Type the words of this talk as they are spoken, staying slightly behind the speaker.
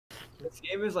This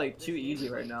game is like too easy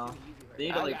right now. They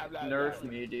need to like nerf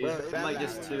me, dude. I'm like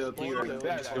just too OP right now.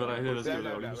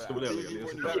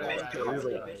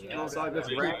 And also I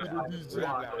just wrecked.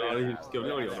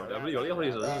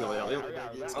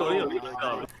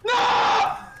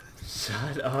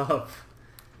 Shut up.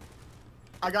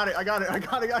 I got it, I got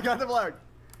the flag.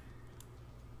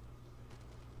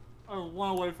 I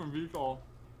went away from VTOL.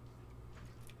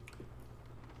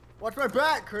 Watch my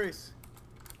back, Chris.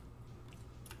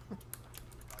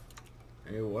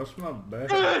 Hey, watch my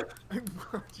back.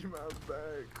 Watch my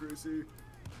back, Chrissy.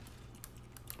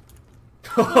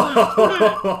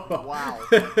 Wow.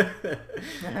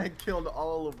 I killed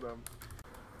all of them.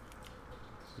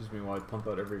 Excuse me while I pump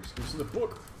out every excuse in the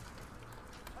book.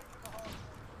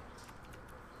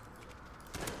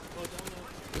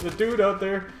 There's a dude out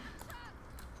there.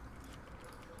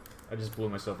 I just blew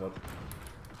myself up.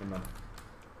 Never mind.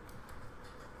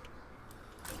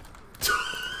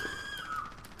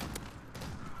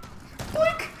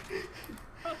 Blink!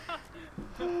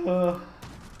 We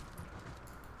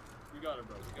got it,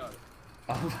 bro. We got it.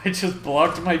 I just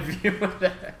blocked my view with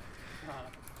that.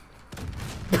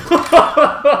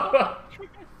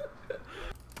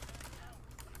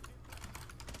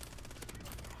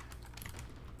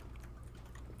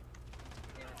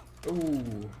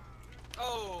 Ooh.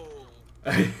 Oh.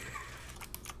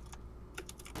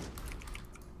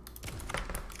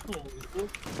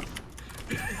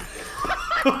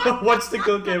 Watch the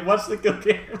kill game. Watch the kill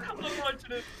game. I'm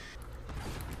watching it.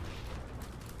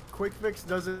 Quick fix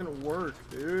doesn't work,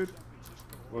 dude.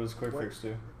 What does quick fix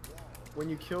do? When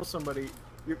you kill somebody,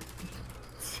 you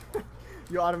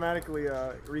you automatically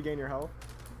regain your health.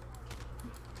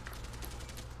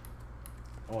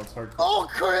 Oh, it's hard. Oh,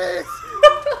 Chris!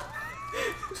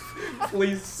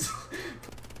 Please.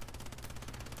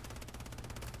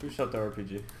 Who shot the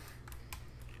RPG?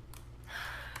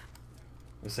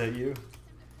 Was that you?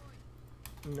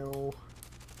 No.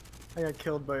 I got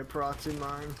killed by a proxy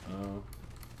mine. Oh.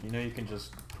 You know you can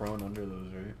just prone under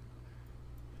those, right?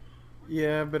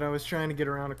 Yeah, but I was trying to get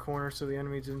around a corner so the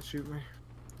enemy didn't shoot me.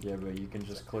 Yeah, but you can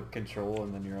just click control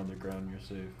and then you're on the ground, you're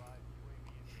safe.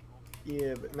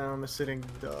 Yeah, but now I'm a sitting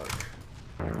duck.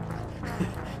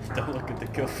 Don't look at the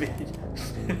kill feed.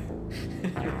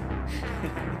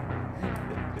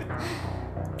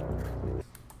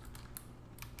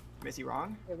 Is he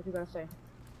wrong? Yeah, what you gonna say?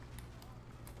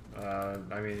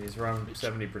 I mean, he's wrong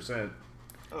 70%.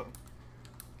 Oh.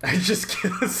 I just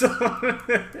killed someone.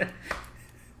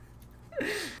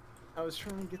 I was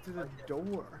trying to get to the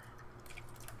door.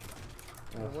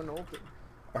 It wouldn't open.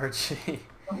 Archie.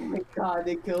 Oh my god,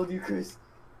 they killed you, Chris.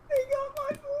 They got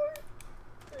my boy.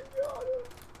 They got him.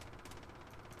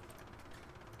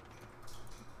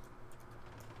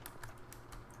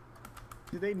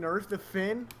 Did they nerf the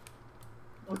fin?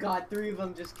 Oh god, 3 of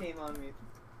them just came on me.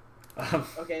 Um,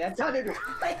 Okay, that sounded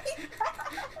right.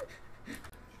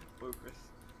 Focus.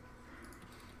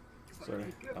 sorry,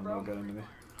 I'm not good into me.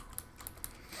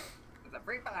 It's a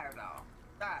free fire dog.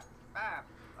 Stop, stop.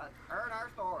 Let's earn our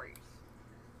stories.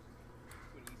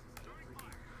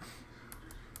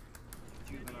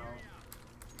 Juvenile.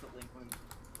 Delinquent.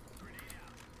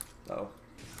 Oh.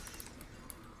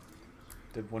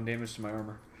 Did 1 damage to my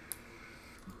armor.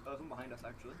 Oh, there's one behind us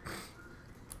actually.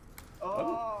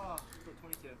 Oh!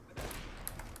 22.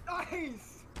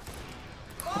 Nice!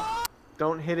 Oh!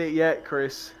 Don't hit it yet,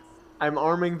 Chris. I'm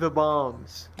arming the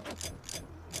bombs.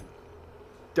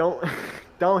 Don't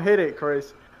hit it,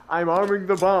 Chris. I'm arming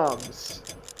the bombs.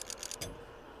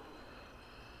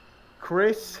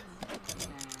 Chris,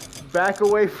 back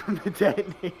away from the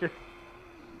detonator.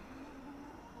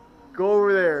 Go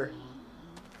over there.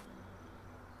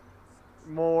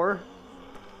 More.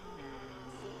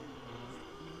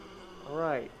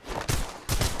 Alright.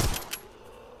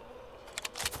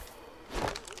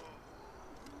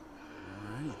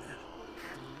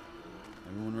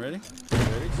 Everyone ready?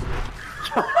 Ready?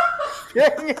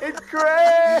 Dang it,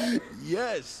 Chris!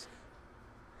 Yes!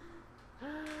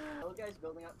 Those guys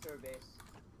building up to our base.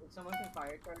 If someone can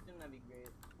fire charge them, that'd be great.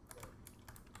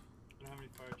 I don't have any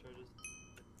fire charges.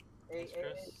 Hey, Yes, hey,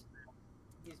 Chris? hey.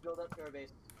 He's built up to our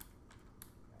base.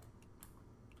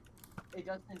 Hey,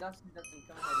 Dustin, come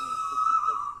ahead of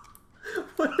me.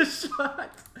 What a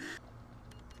shot!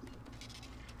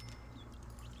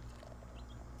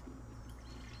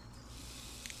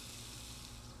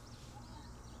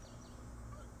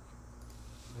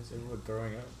 Why is everyone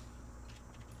throwing up?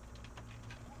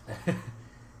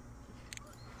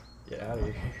 Get out of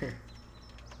here.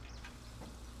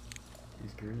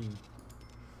 He's green.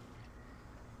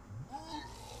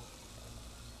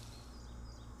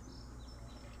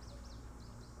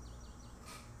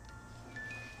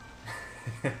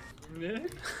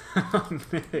 Nick?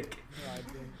 Nick. Yeah, I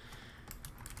didn't.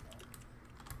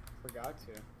 Forgot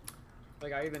to.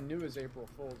 Like, I even knew it was April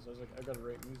Fool's. I was like, I gotta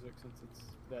rate music since it's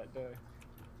that day.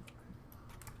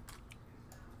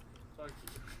 Fuck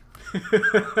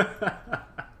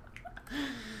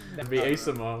That'd be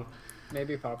Asimov.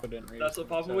 Maybe Papa didn't read That's it. what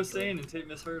Papa was saying, and Tate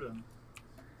misheard him.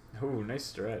 Oh,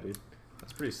 nice strat, dude.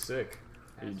 That's pretty sick.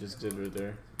 What you just did right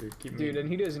there. You're keeping Dude, me... and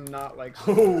he does not like.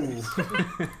 Oh!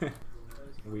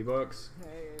 Weebucks.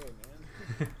 Hey,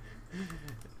 man.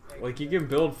 Like, you can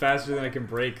build faster than I can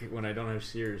break when I don't have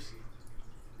shears.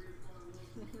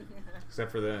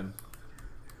 Except for then.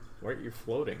 Why aren't you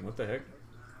floating? What the heck?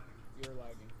 You're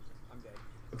lagging. I'm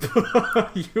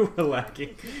dead. You were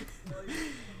lagging.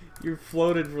 You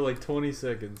floated for like 20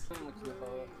 seconds.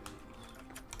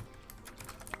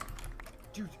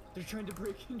 Dude, they're trying to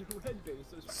break into red base.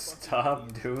 Those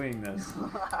Stop doing this.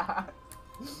 I'm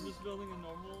just building a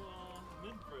normal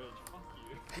mid-bridge. Fuck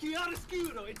you.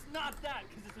 Chiaroscuro, it's not that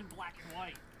because it's in black and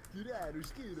white.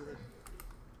 Chiaroscuro.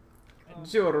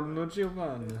 Giorno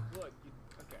Giovanni. Look,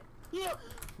 okay.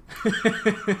 Okay,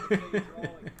 you draw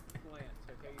like plants,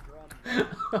 okay? You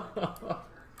draw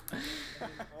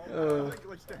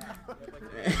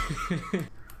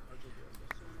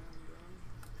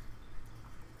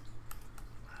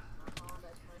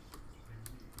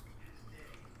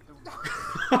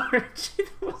Archie,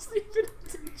 that wasn't even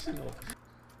intentional.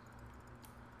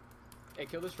 Hey,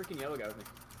 kill this freaking yellow guy with me.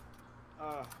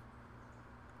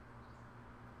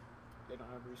 They don't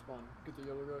have respawn. Get the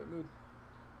yellow guy at mood.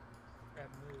 At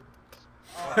mood.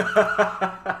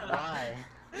 Why?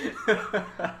 You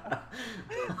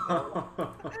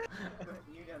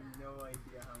have no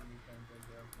idea how many times I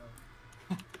go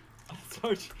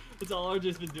from. It's all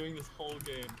RJ's been doing this whole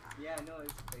game. Yeah, no,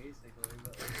 it's basically,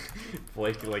 but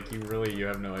Blake, like, you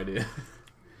have no idea.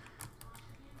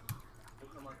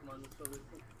 come on, let's go.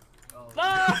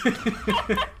 Oh.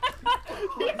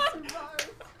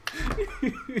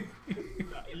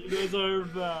 You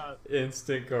deserve that.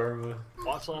 Instant karma.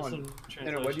 Watch lesson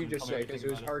translation. What'd you just say? Tell me Because everything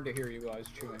it was about hard to hear you while I was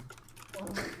chewing. Oh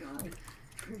my god.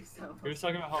 Chris, He was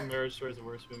talking about how Marriage Story is the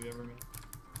worst movie ever made.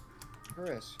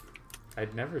 Chris.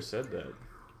 I'd never said that.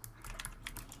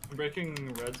 I'm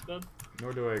breaking Red's bed.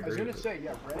 Nor do I I was agree gonna with it. say,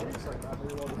 yeah, red is like not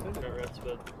very well defended. Got Red's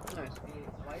bed. Nice. Hey,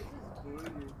 why is this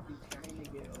dude keep trying to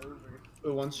get over?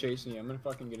 The one's chasing you. I'm gonna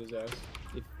fucking get his ass.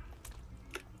 If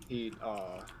he,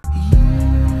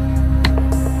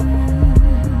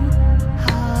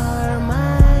 Are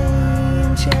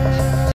my